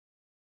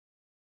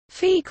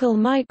Fecal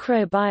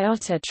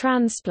microbiota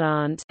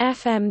transplant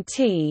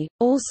 (FMT),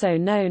 also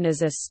known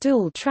as a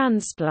stool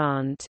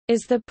transplant,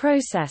 is the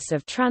process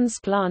of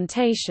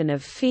transplantation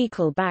of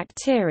fecal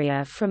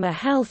bacteria from a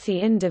healthy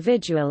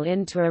individual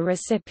into a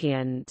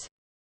recipient.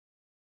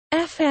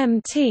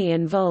 FMT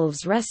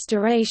involves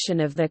restoration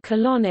of the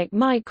colonic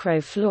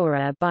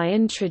microflora by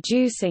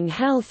introducing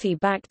healthy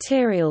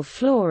bacterial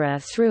flora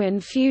through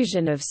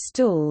infusion of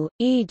stool,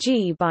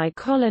 e.g. by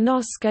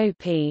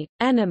colonoscopy,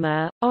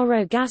 enema,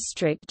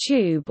 orogastric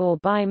tube or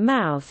by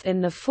mouth in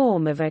the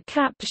form of a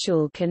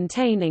capsule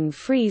containing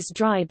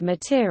freeze-dried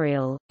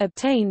material,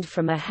 obtained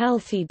from a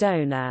healthy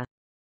donor.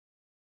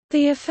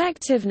 The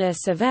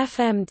effectiveness of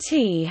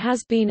FMT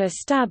has been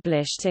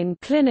established in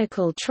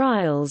clinical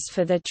trials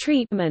for the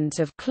treatment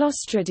of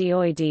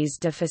Clostridioides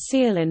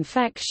difficile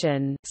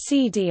infection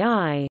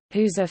 (CDI),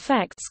 whose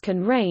effects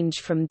can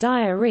range from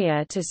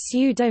diarrhea to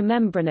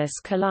pseudomembranous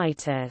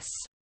colitis.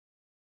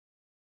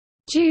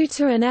 Due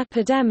to an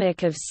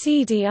epidemic of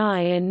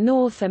CDI in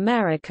North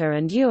America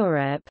and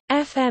Europe,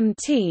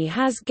 FMT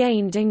has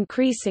gained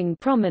increasing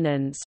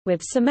prominence,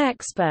 with some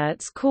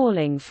experts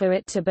calling for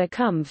it to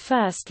become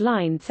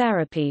first-line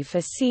therapy for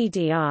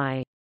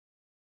CDI.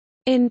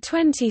 In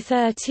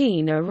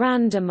 2013, a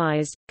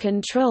randomized,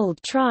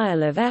 controlled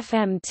trial of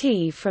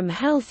FMT from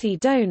healthy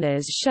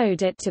donors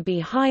showed it to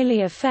be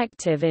highly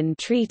effective in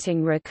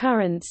treating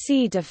recurrent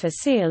C.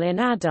 difficile in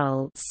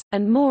adults,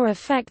 and more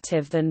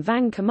effective than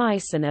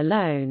vancomycin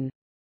alone.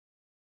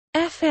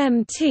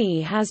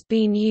 FMT has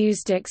been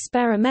used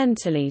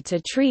experimentally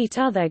to treat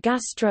other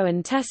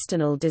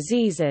gastrointestinal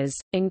diseases,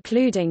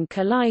 including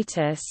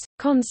colitis,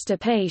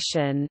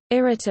 constipation,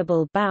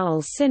 irritable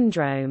bowel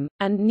syndrome,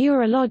 and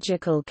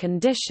neurological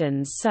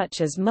conditions such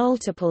as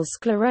multiple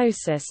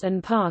sclerosis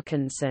and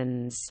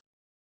Parkinson's.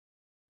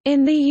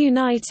 In the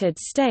United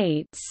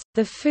States,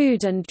 the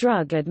Food and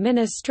Drug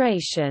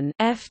Administration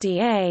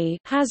 (FDA)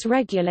 has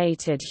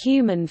regulated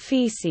human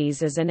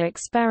feces as an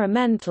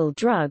experimental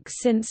drug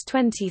since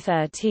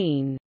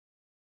 2013.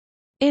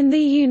 In the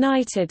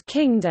United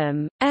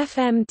Kingdom,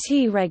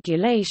 FMT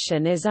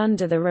regulation is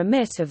under the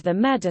remit of the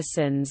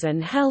Medicines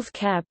and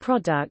Healthcare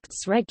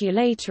Products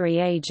Regulatory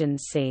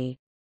Agency.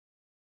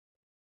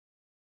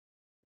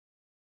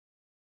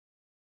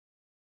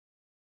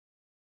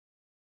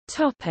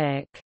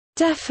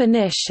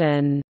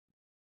 Definition.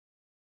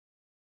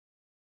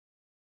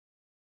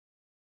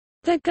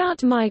 The gut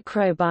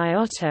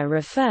microbiota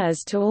refers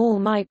to all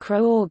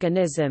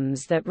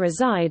microorganisms that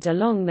reside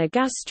along the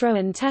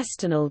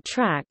gastrointestinal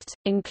tract,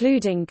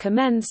 including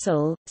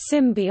commensal,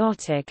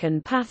 symbiotic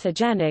and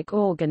pathogenic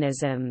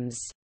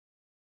organisms.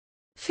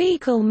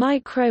 Fecal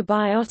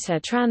microbiota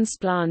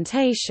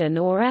transplantation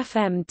or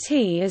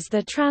FMT is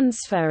the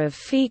transfer of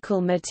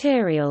fecal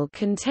material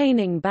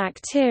containing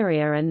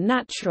bacteria and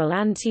natural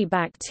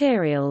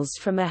antibacterials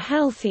from a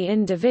healthy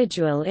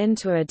individual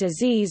into a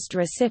diseased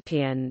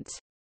recipient.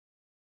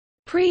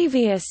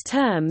 Previous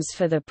terms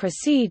for the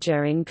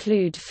procedure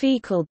include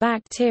fecal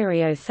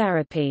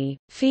bacteriotherapy,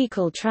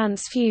 fecal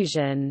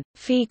transfusion,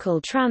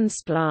 fecal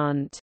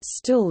transplant,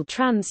 stool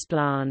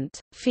transplant,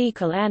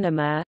 fecal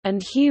enema,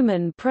 and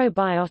human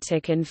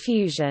probiotic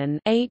infusion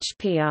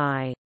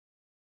 (HPI).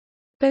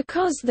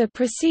 Because the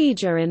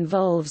procedure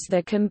involves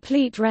the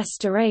complete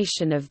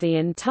restoration of the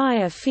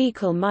entire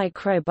fecal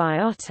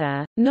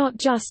microbiota, not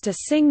just a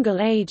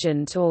single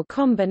agent or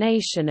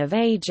combination of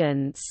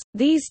agents,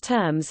 these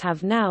terms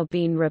have now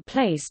been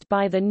replaced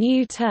by the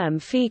new term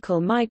fecal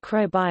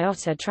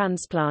microbiota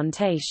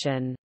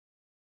transplantation.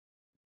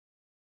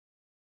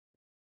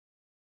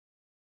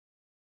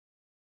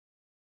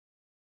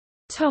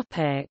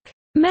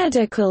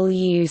 Medical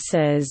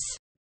uses.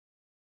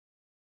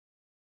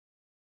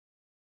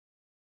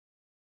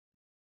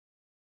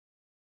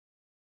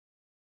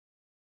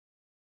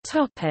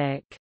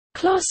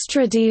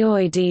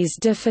 Clostridioides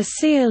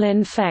difficile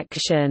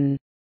infection.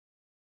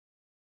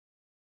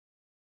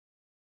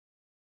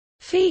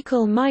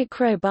 Fecal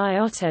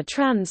microbiota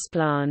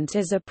transplant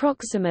is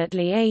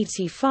approximately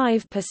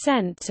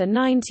 85% to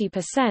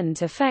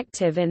 90%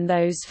 effective in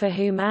those for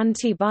whom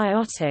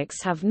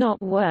antibiotics have not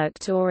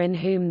worked or in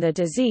whom the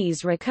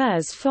disease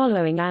recurs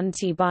following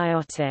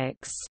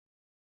antibiotics.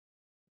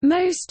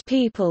 Most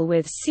people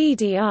with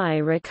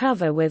CDI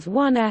recover with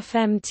one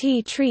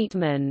FMT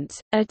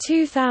treatment. A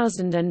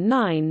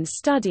 2009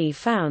 study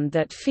found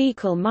that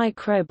fecal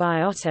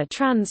microbiota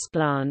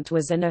transplant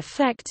was an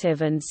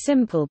effective and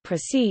simple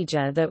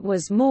procedure that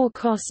was more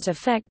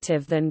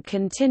cost-effective than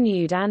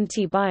continued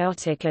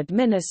antibiotic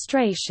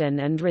administration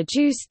and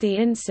reduced the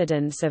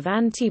incidence of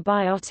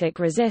antibiotic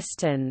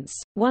resistance,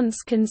 once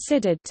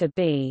considered to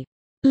be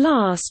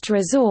last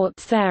resort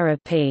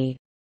therapy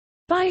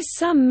by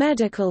some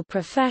medical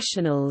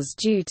professionals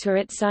due to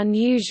its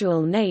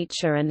unusual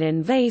nature and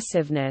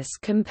invasiveness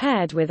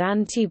compared with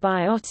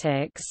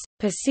antibiotics,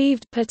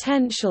 perceived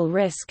potential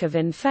risk of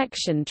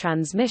infection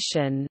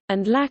transmission,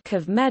 and lack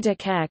of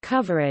Medicare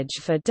coverage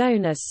for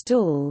donor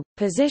stool.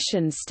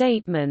 Position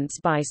statements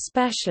by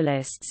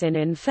specialists in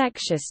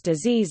infectious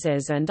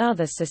diseases and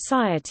other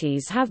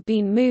societies have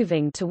been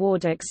moving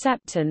toward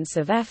acceptance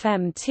of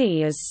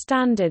FMT as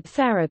standard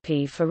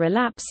therapy for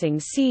relapsing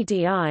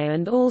CDI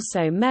and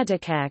also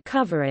Medicare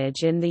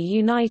coverage in the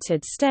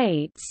United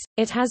States.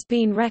 It has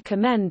been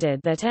recommended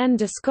that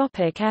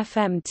endoscopic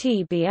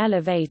FMT be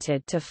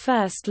elevated to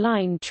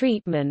first-line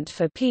treatment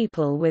for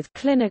people with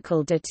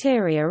clinical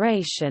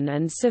deterioration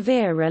and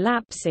severe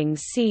relapsing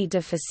C.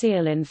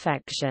 difficile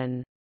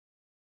infection.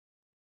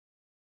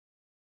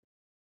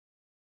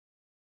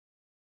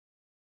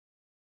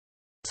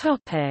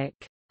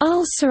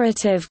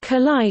 Ulcerative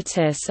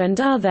colitis and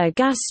other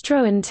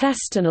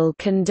gastrointestinal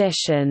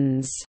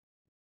conditions.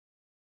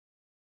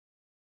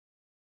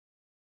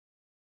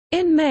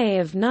 In May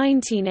of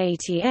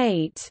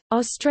 1988,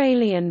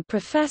 Australian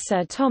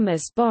Professor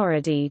Thomas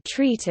Borody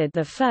treated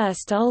the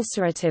first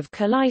ulcerative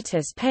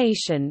colitis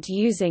patient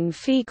using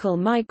fecal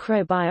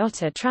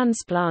microbiota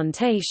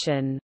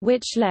transplantation,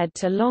 which led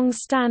to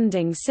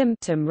long-standing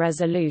symptom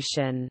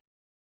resolution.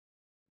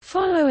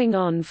 Following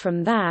on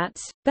from that,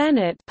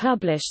 Bennett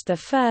published the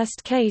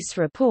first case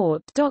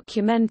report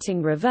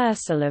documenting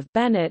reversal of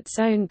Bennett's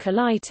own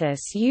colitis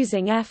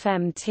using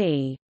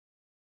FMT.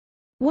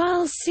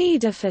 While C.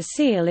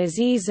 difficile is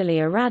easily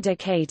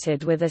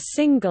eradicated with a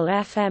single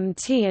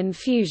FMT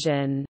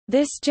infusion,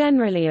 this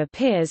generally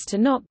appears to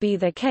not be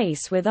the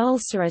case with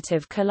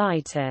ulcerative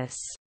colitis.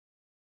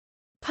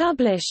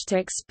 Published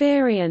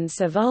experience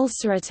of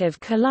ulcerative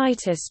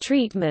colitis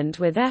treatment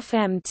with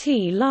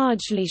FMT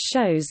largely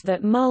shows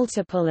that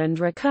multiple and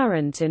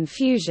recurrent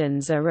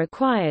infusions are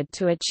required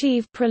to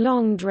achieve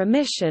prolonged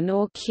remission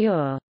or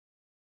cure.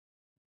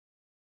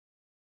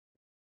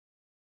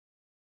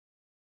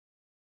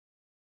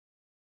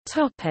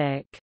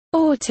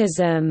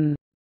 Autism.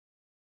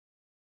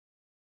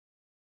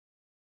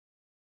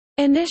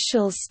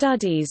 Initial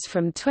studies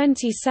from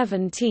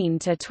 2017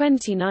 to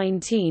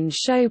 2019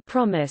 show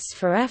promise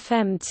for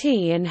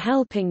FMT in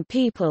helping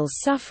people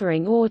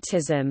suffering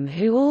autism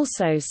who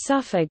also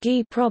suffer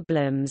GI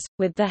problems,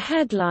 with the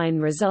headline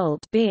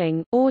result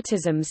being,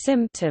 autism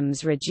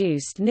symptoms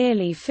reduced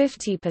nearly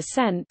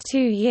 50% 2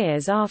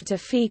 years after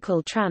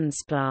fecal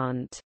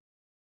transplant.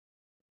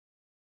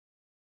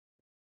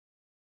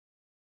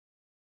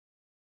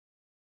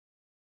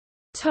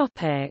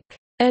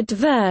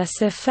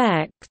 Adverse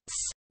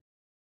effects.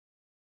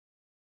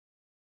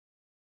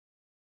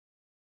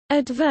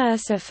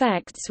 Adverse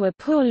effects were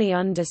poorly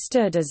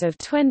understood as of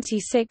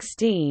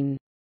 2016.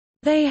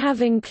 They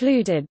have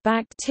included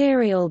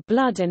bacterial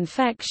blood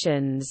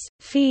infections,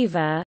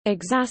 fever,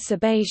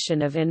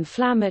 exacerbation of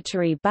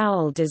inflammatory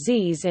bowel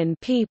disease in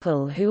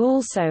people who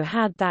also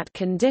had that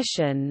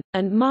condition,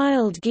 and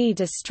mild GI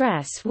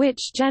distress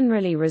which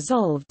generally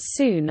resolved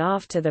soon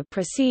after the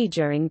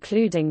procedure,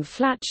 including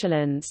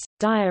flatulence,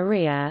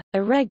 diarrhea,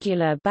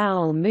 irregular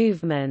bowel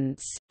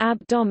movements,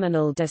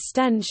 abdominal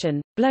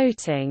distension,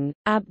 bloating,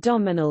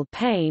 abdominal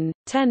pain,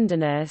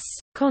 tenderness,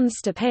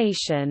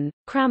 constipation,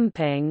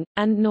 cramping,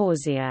 and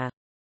nausea.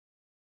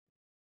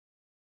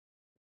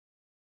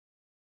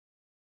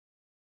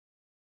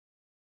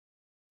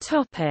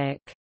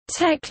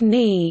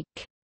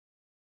 Technique.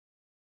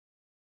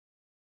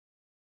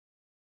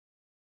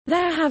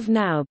 There have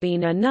now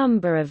been a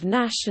number of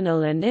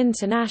national and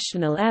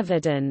international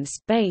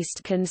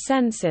evidence-based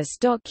consensus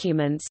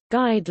documents,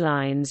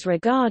 guidelines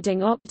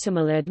regarding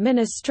optimal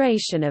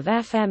administration of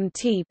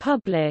FMT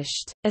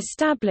published,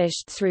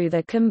 established through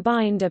the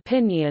combined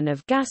opinion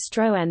of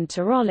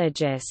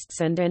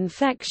gastroenterologists and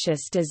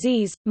infectious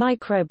disease,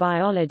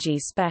 microbiology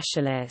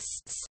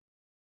specialists.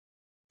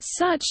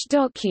 Such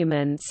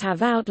documents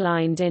have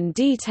outlined in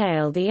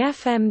detail the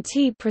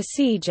FMT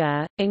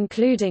procedure,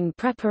 including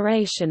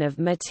preparation of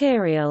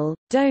material,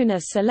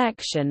 donor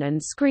selection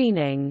and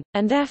screening,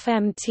 and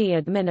FMT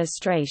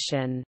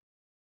administration.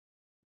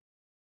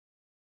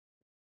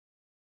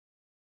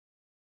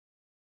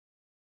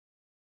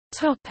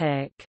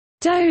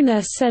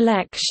 Donor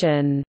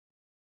selection.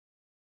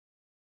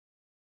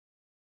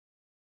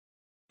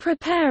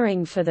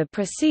 Preparing for the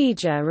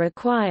procedure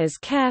requires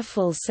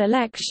careful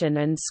selection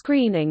and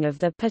screening of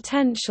the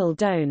potential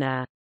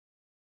donor.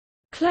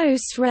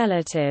 Close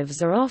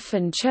relatives are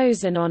often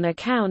chosen on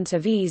account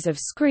of ease of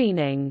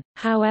screening,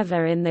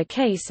 however in the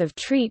case of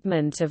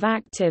treatment of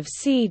active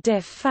C.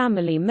 diff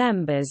family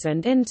members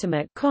and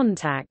intimate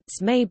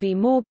contacts may be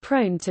more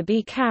prone to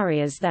be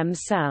carriers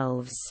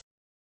themselves.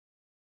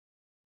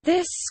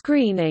 This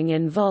screening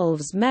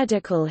involves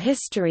medical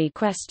history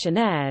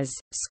questionnaires,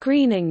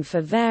 screening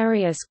for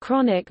various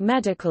chronic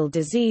medical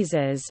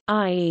diseases,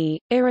 i.e.,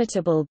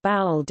 irritable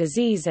bowel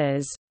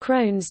diseases,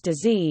 Crohn's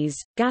disease,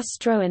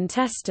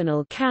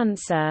 gastrointestinal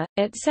cancer,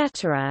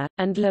 etc.,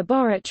 and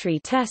laboratory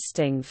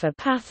testing for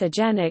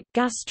pathogenic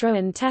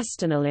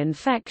gastrointestinal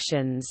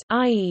infections,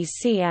 i.e.,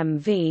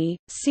 CMV,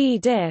 C.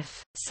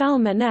 diff,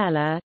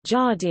 Salmonella,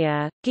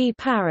 Giardia, GI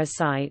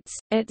parasites,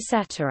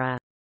 etc.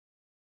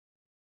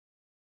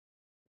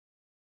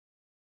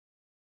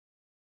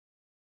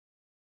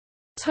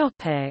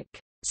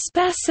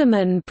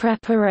 Specimen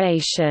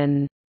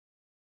preparation.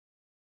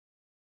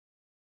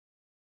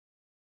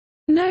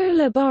 No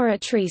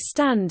laboratory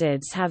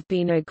standards have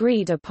been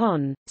agreed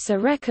upon, so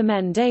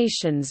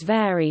recommendations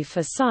vary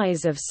for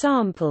size of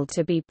sample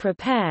to be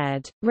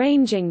prepared,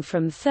 ranging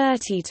from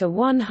 30 to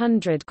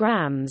 100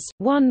 grams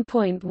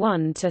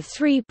 (1.1 to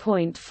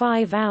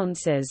 3.5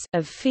 ounces)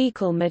 of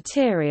fecal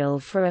material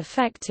for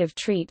effective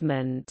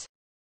treatment.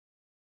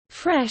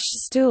 Fresh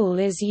stool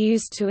is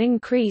used to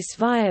increase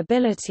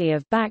viability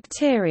of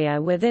bacteria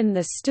within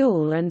the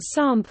stool, and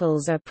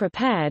samples are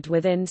prepared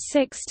within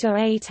 6 to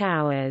 8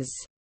 hours.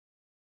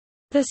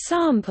 The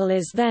sample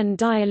is then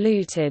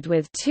diluted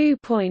with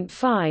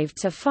 2.5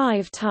 to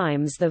 5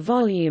 times the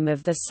volume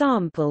of the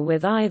sample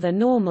with either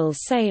normal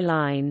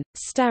saline,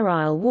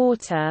 sterile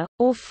water,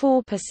 or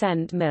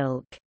 4%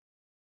 milk.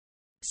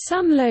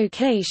 Some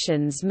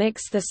locations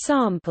mix the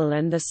sample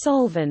and the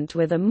solvent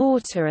with a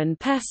mortar and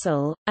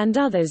pestle, and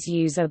others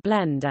use a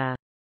blender.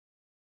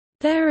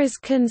 There is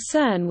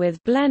concern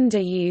with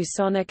blender use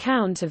on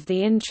account of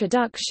the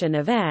introduction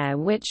of air,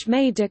 which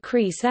may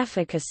decrease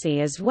efficacy,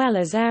 as well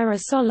as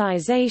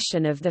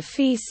aerosolization of the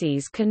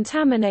feces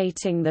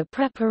contaminating the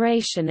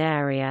preparation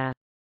area.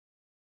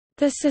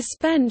 The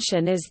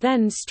suspension is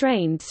then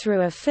strained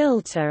through a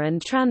filter and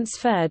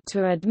transferred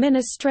to an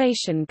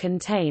administration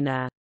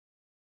container.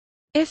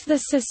 If the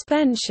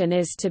suspension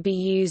is to be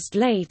used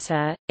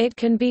later, it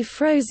can be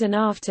frozen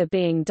after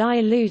being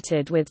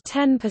diluted with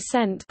 10%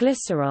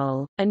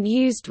 glycerol, and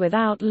used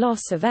without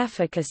loss of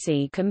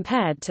efficacy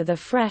compared to the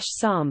fresh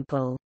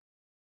sample.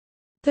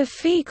 The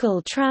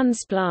fecal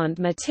transplant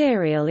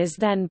material is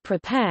then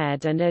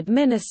prepared and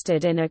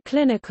administered in a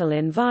clinical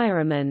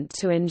environment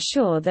to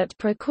ensure that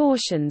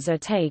precautions are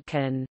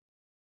taken.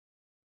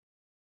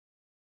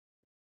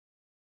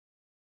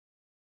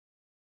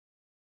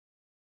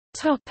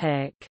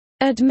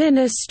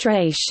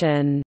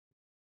 Administration.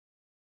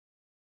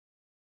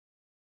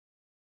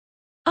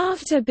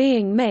 After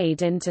being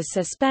made into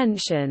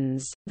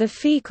suspensions, the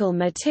fecal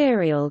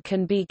material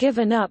can be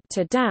given up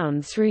to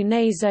down through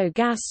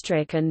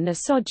nasogastric and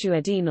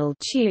nasoduodenal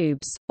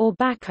tubes, or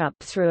back up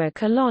through a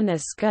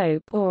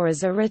colonoscope or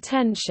as a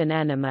retention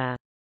enema.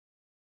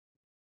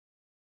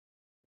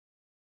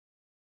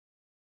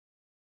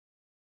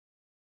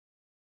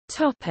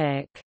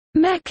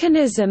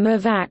 Mechanism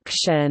of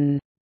action.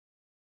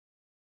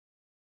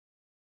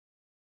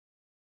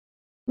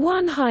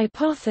 One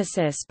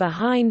hypothesis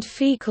behind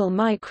fecal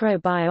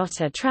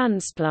microbiota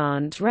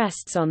transplant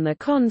rests on the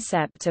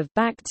concept of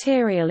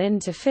bacterial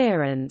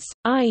interference,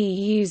 i.e.,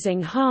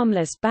 using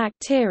harmless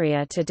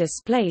bacteria to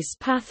displace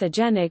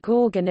pathogenic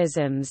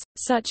organisms,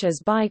 such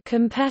as by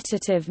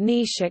competitive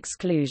niche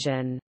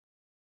exclusion.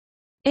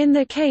 In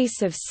the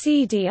case of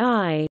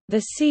CDI,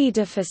 the C.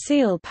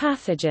 difficile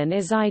pathogen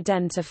is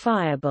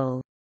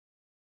identifiable.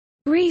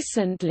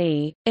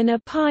 Recently, in a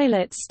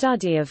pilot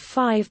study of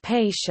 5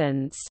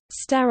 patients,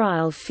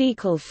 sterile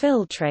fecal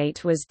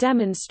filtrate was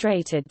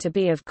demonstrated to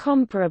be of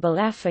comparable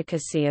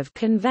efficacy of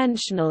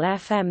conventional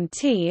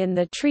FMT in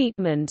the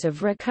treatment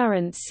of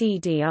recurrent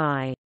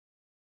CDI.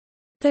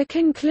 The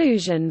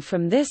conclusion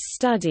from this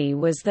study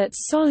was that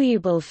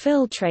soluble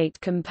filtrate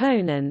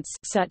components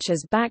such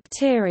as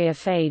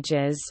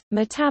bacteriophages,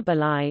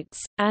 metabolites,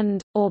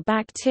 or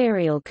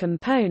bacterial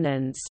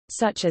components,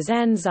 such as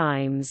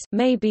enzymes,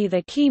 may be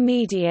the key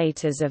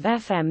mediators of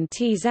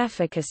FMT's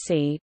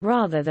efficacy,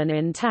 rather than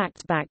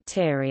intact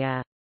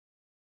bacteria.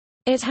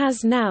 It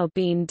has now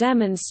been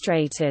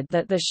demonstrated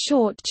that the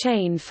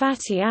short-chain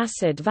fatty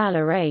acid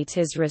valerate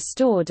is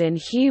restored in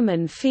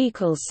human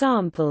fecal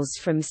samples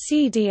from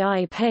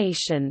CDI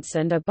patients,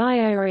 and a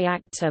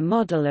bioreactor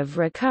model of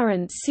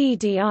recurrent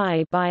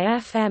CDI by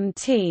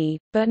FMT,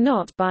 but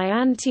not by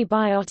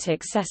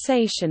antibiotic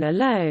cessation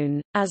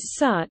alone. As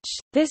such,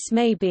 this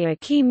may be a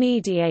key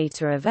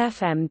mediator of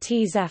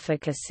FMT's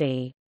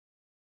efficacy.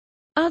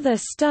 Other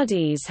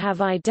studies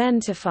have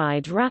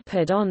identified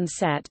rapid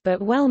onset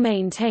but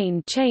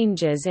well-maintained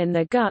changes in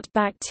the gut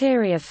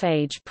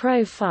bacteriophage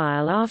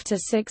profile after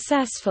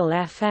successful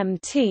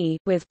FMT,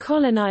 with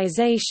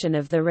colonization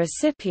of the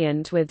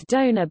recipient with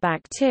donor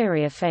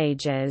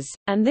bacteriophages,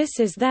 and this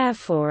is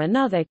therefore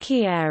another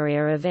key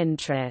area of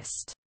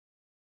interest.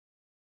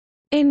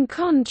 In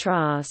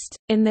contrast,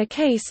 in the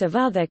case of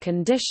other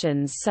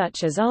conditions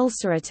such as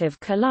ulcerative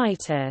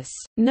colitis,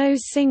 no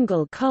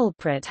single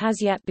culprit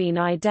has yet been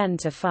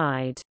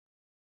identified.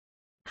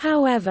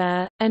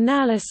 However,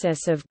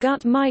 analysis of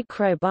gut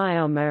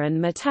microbiome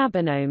and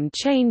metabolome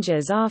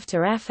changes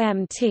after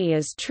FMT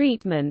as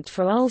treatment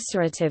for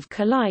ulcerative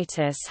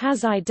colitis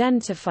has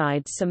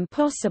identified some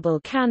possible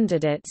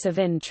candidates of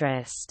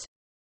interest.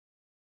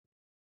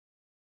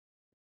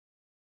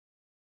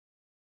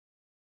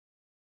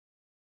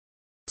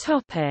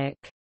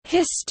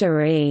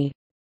 History.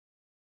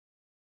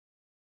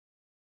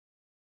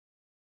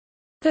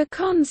 The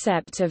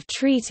concept of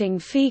treating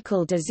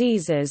fecal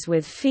diseases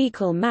with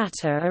fecal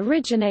matter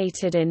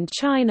originated in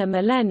China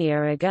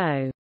millennia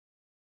ago.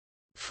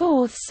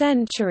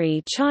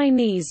 4th-century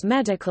Chinese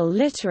medical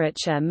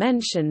literature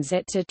mentions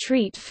it to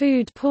treat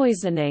food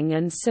poisoning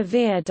and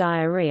severe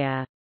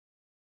diarrhea.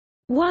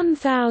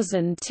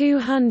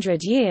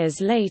 1,200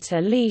 years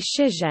later Li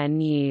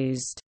Shizhen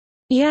used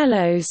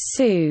yellow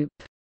soup,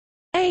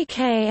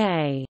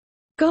 aka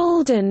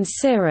golden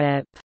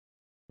syrup,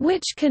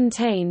 which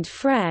contained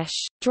fresh,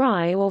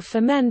 dry or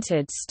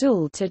fermented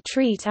stool to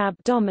treat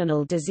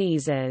abdominal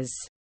diseases.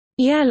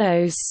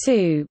 Yellow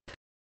soup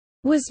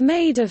was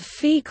made of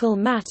fecal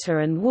matter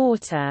and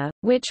water,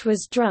 which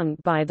was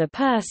drunk by the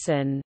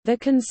person. The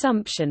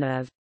consumption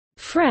of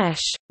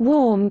fresh,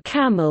 warm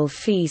camel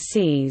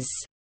feces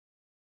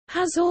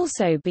has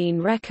also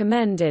been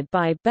recommended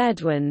by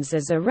Bedouins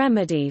as a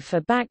remedy for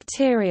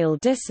bacterial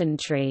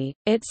dysentery,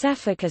 its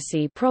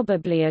efficacy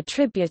probably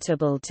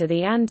attributable to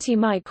the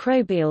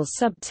antimicrobial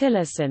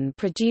subtilicin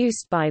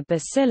produced by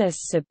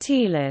Bacillus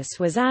subtilis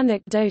was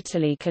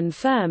anecdotally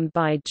confirmed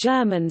by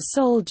German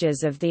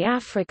soldiers of the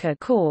Afrika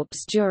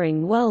Korps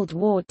during World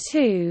War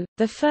II.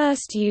 The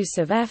first use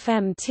of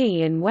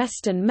FMT in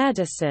Western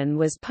medicine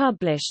was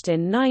published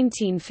in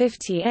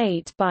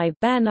 1958 by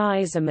Ben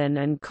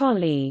Eiserman and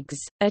colleagues,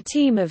 a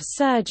team of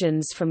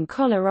surgeons from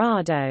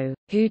Colorado,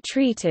 who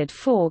treated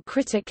 4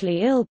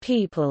 critically ill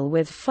people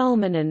with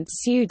fulminant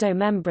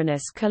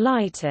pseudomembranous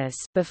colitis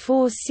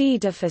before C.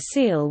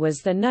 difficile was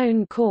the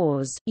known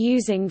cause,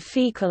 using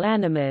fecal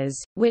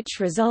enemas, which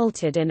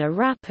resulted in a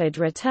rapid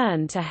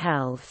return to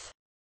health.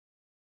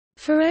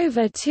 For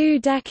over 2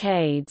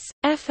 decades,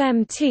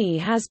 FMT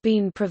has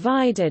been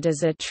provided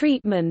as a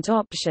treatment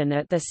option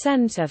at the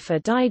Center for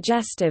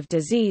Digestive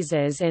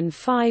Diseases in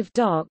 5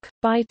 Doc,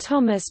 by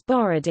Thomas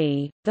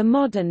Borody, the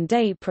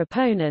modern-day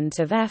proponent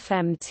of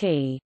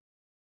FMT.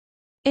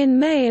 In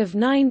May of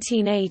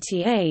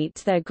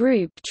 1988 their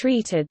group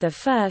treated the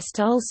first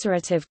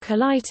ulcerative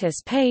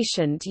colitis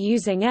patient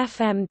using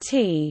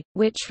FMT,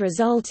 which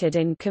resulted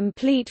in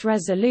complete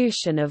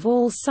resolution of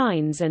all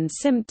signs and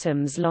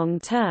symptoms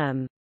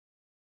long-term.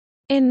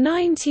 In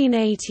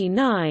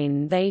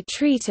 1989 they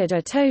treated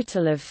a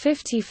total of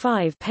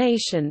 55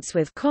 patients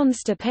with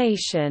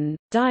constipation,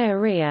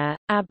 diarrhea,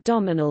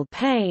 abdominal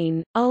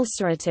pain,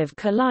 ulcerative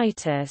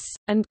colitis,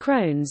 and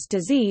Crohn's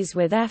disease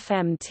with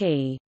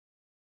FMT.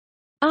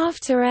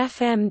 After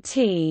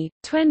FMT,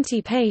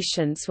 20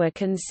 patients were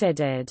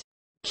considered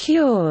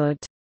cured,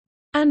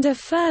 and a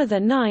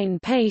further 9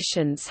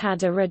 patients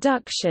had a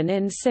reduction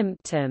in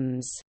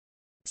symptoms.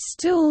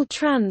 Stool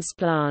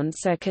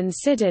transplants are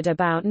considered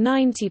about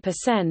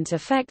 90%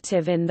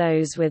 effective in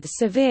those with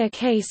severe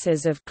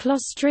cases of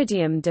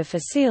Clostridium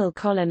difficile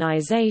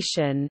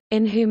colonization,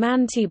 in whom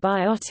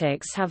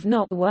antibiotics have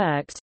not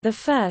worked. The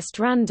first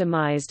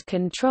randomized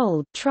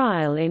controlled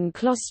trial in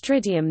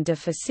Clostridium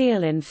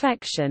difficile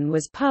infection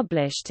was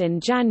published in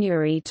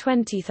January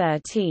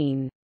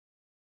 2013.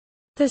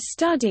 The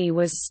study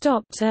was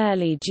stopped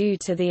early due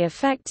to the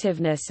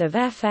effectiveness of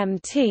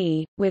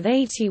FMT, with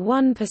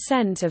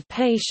 81% of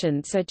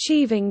patients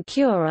achieving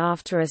cure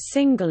after a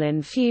single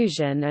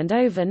infusion and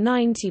over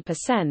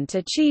 90%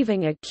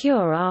 achieving a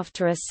cure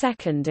after a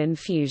second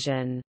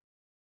infusion.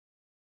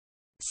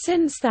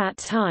 Since that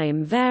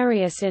time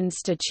various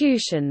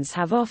institutions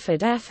have offered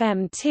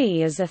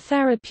FMT as a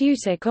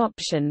therapeutic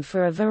option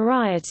for a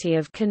variety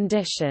of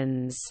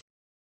conditions.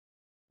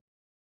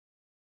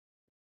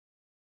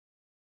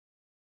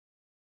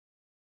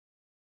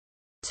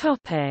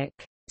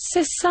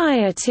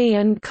 Society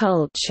and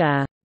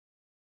culture.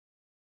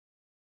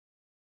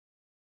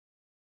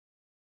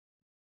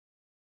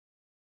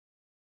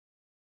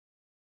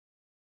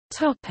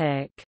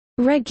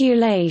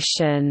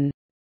 Regulation.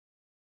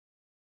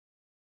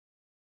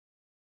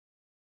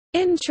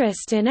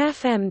 Interest in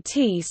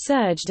FMT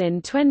surged in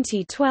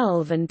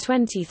 2012 and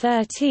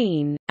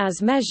 2013,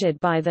 as measured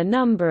by the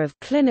number of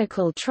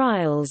clinical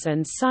trials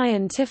and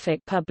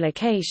scientific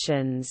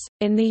publications.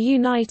 In the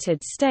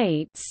United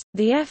States,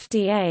 the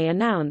FDA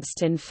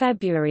announced in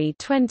February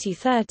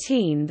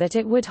 2013 that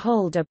it would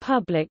hold a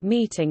public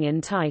meeting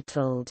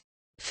entitled,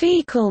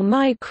 Fecal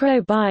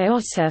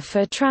Microbiota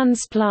for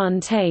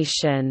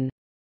Transplantation,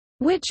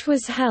 which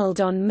was held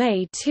on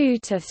May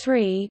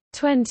 2–3,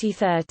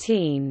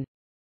 2013.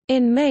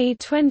 In May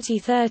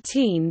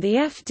 2013 the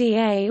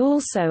FDA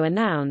also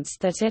announced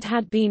that it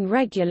had been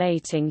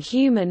regulating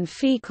human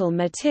fecal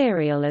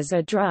material as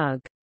a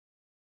drug.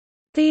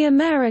 The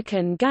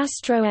American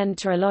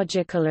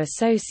Gastroenterological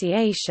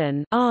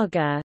Association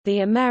 (AGA), the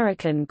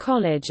American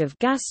College of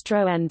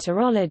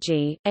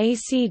Gastroenterology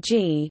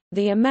 (ACG),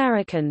 the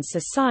American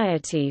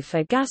Society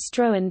for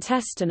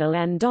Gastrointestinal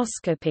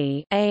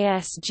Endoscopy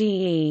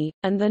 (ASGE),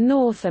 and the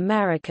North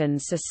American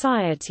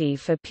Society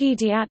for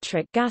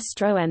Pediatric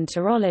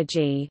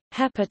Gastroenterology,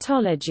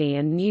 Hepatology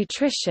and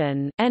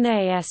Nutrition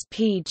 (NASPGHAN)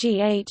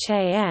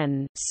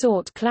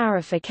 sought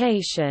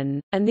clarification,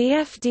 and the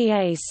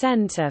FDA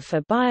Center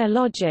for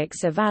Biologics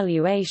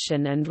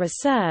Evaluation and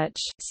Research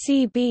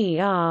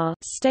 (CBER)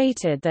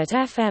 stated that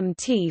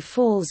FMT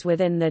falls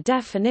within the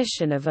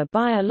definition of a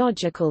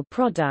biological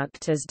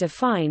product as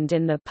defined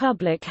in the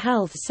Public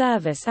Health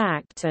Service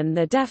Act and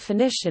the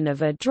definition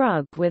of a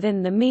drug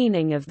within the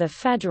meaning of the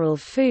Federal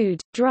Food,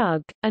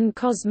 Drug, and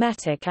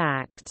Cosmetic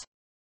Act.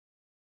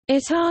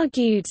 It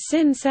argued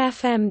since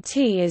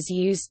FMT is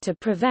used to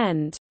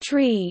prevent,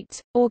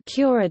 treat, or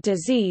cure a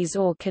disease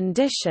or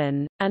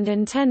condition, and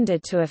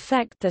intended to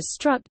affect the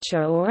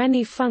structure or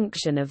any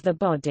function of the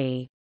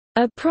body,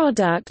 a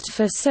product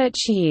for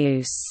such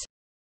use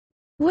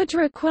would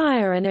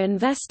require an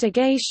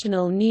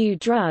investigational new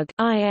drug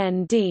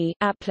 (IND)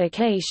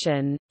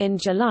 application. In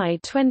July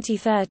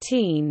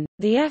 2013,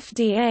 the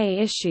FDA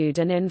issued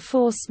an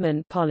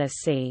enforcement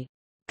policy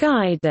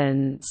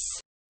guidance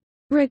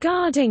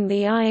regarding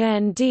the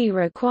IND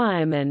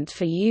requirement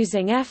for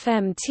using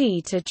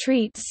FMT to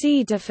treat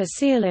C.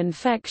 difficile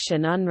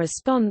infection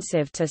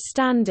unresponsive to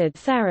standard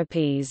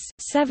therapies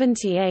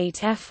 78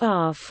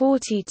 FR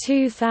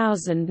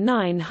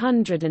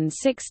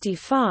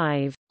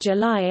 42965,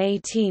 July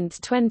 18,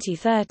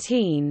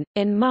 2013.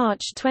 In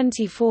March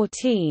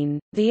 2014,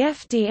 the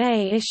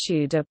FDA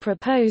issued a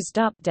proposed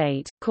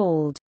update,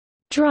 called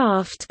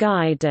Draft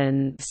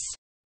Guidance,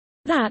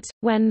 that,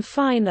 when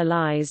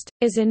finalized,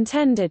 is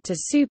intended to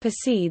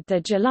supersede the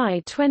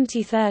July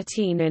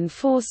 2013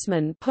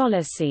 enforcement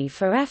policy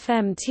for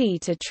FMT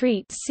to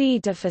treat C.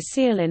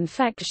 difficile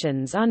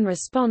infections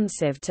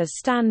unresponsive to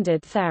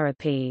standard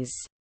therapies.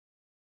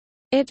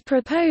 It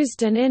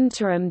proposed an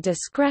interim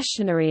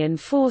discretionary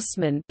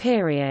enforcement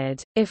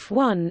period, if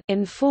 1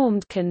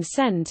 informed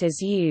consent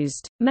is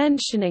used,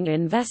 mentioning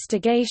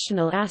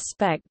investigational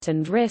aspect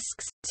and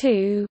risks,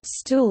 2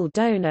 stool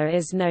donor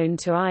is known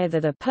to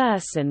either the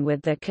person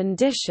with the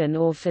condition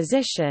or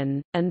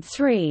physician, and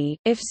 3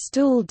 if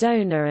stool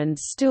donor and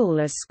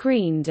stool are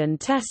screened and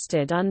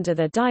tested under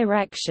the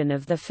direction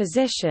of the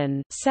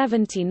physician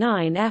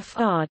 79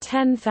 FR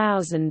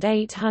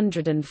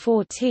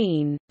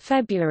 10814,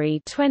 February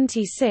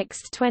 26,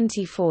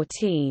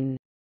 2014.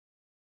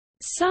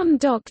 Some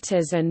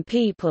doctors and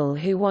people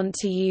who want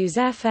to use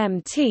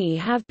FMT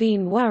have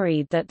been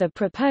worried that the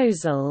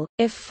proposal,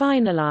 if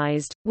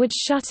finalized, would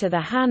shutter the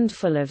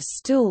handful of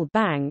stool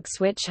banks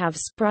which have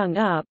sprung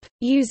up,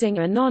 using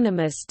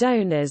anonymous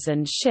donors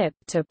and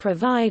shipped to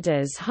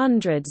providers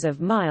hundreds of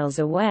miles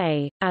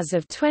away. As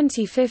of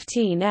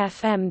 2015,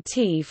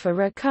 FMT for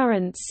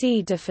recurrent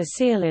C.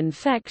 difficile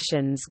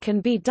infections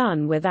can be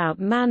done without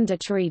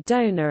mandatory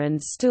donor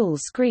and stool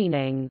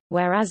screening,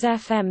 whereas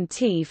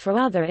FMT for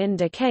other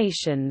indications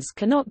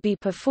cannot be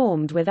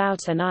performed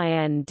without an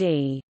IND.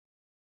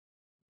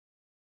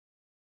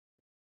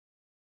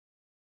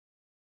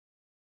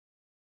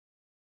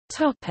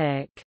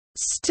 Topic: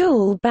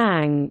 Stool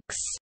banks.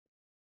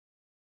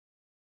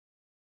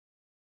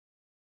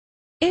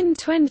 In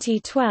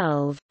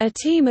 2012, a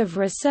team of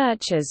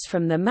researchers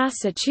from the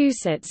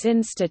Massachusetts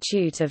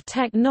Institute of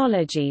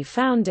Technology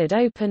founded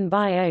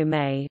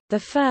OpenBiome, the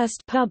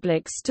first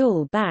public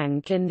stool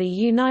bank in the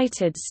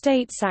United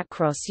States.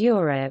 Across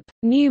Europe,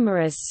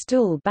 numerous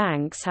stool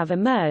banks have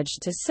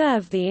emerged to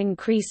serve the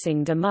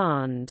increasing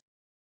demand.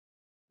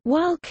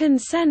 While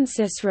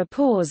consensus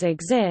rapport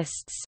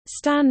exists,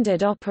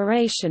 standard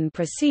operation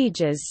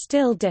procedures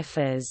still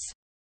differs.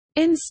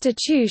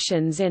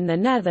 Institutions in the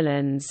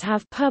Netherlands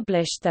have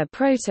published their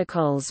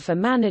protocols for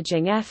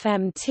managing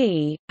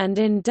FMT, and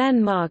in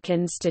Denmark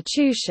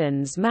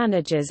institutions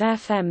manages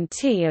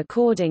FMT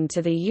according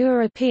to the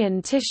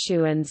European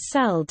Tissue and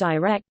Cell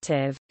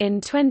Directive. In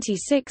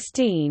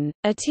 2016,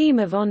 a team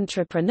of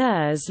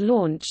entrepreneurs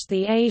launched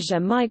the Asia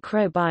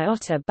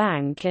Microbiota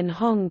Bank in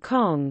Hong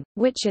Kong,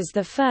 which is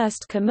the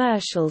first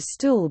commercial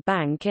stool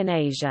bank in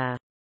Asia.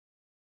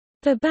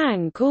 The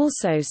bank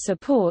also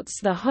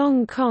supports the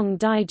Hong Kong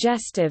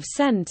Digestive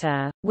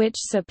Center, which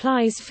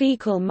supplies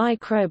fecal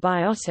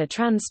microbiota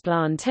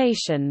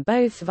transplantation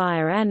both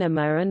via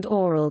enema and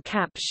oral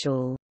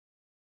capsule.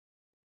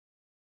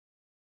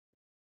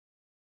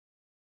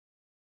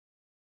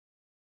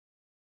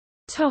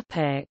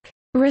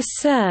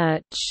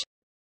 Research.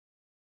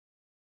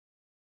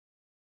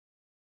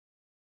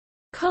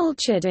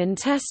 Cultured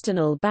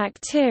intestinal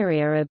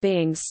bacteria are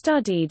being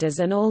studied as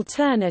an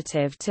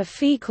alternative to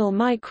fecal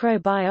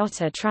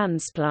microbiota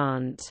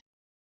transplant.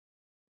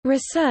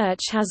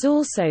 Research has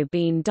also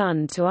been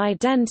done to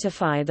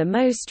identify the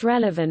most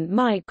relevant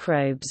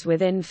microbes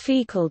within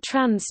fecal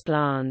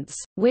transplants,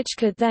 which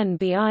could then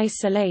be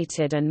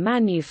isolated and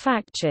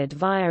manufactured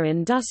via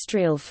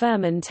industrial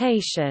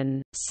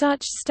fermentation.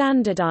 Such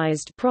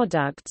standardized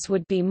products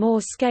would be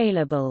more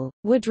scalable,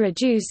 would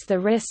reduce the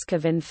risk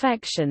of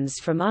infections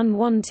from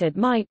unwanted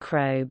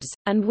microbes,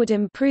 and would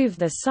improve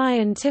the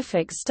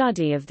scientific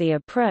study of the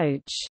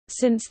approach,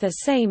 since the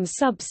same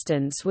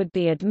substance would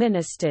be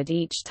administered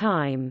each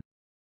time.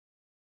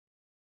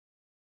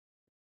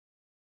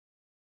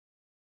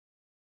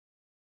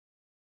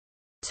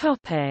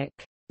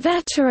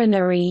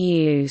 Veterinary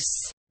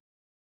use.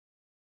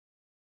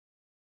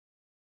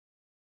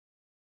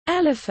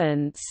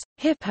 Elephants,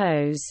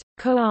 hippos,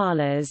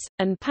 koalas,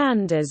 and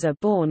pandas are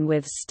born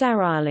with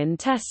sterile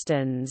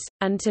intestines,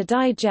 and to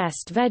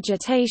digest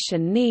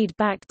vegetation need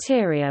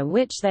bacteria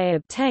which they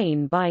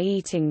obtain by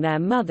eating their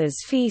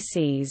mother's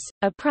feces,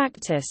 a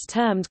practice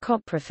termed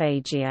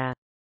coprophagia.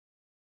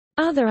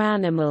 Other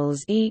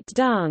animals eat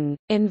dung.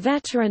 In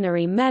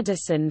veterinary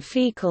medicine,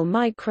 fecal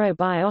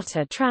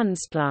microbiota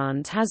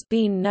transplant has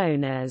been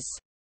known as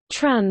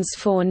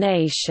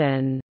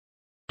transformation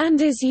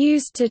and is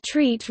used to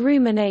treat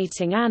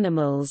ruminating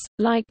animals,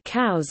 like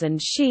cows and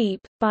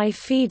sheep, by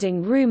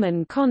feeding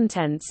rumen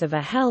contents of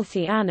a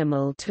healthy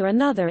animal to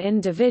another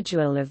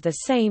individual of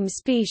the same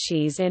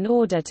species in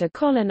order to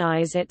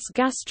colonize its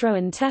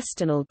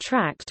gastrointestinal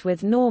tract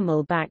with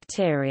normal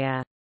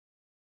bacteria.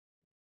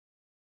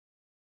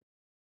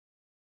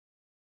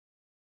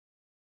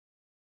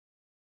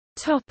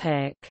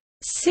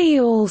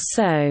 See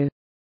also: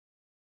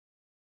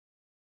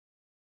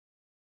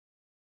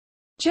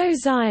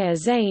 Josiah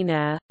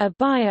Zayner, a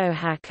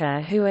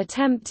biohacker who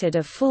attempted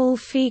a full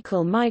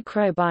fecal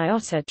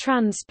microbiota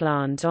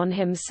transplant on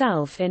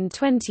himself in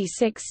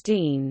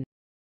 2016.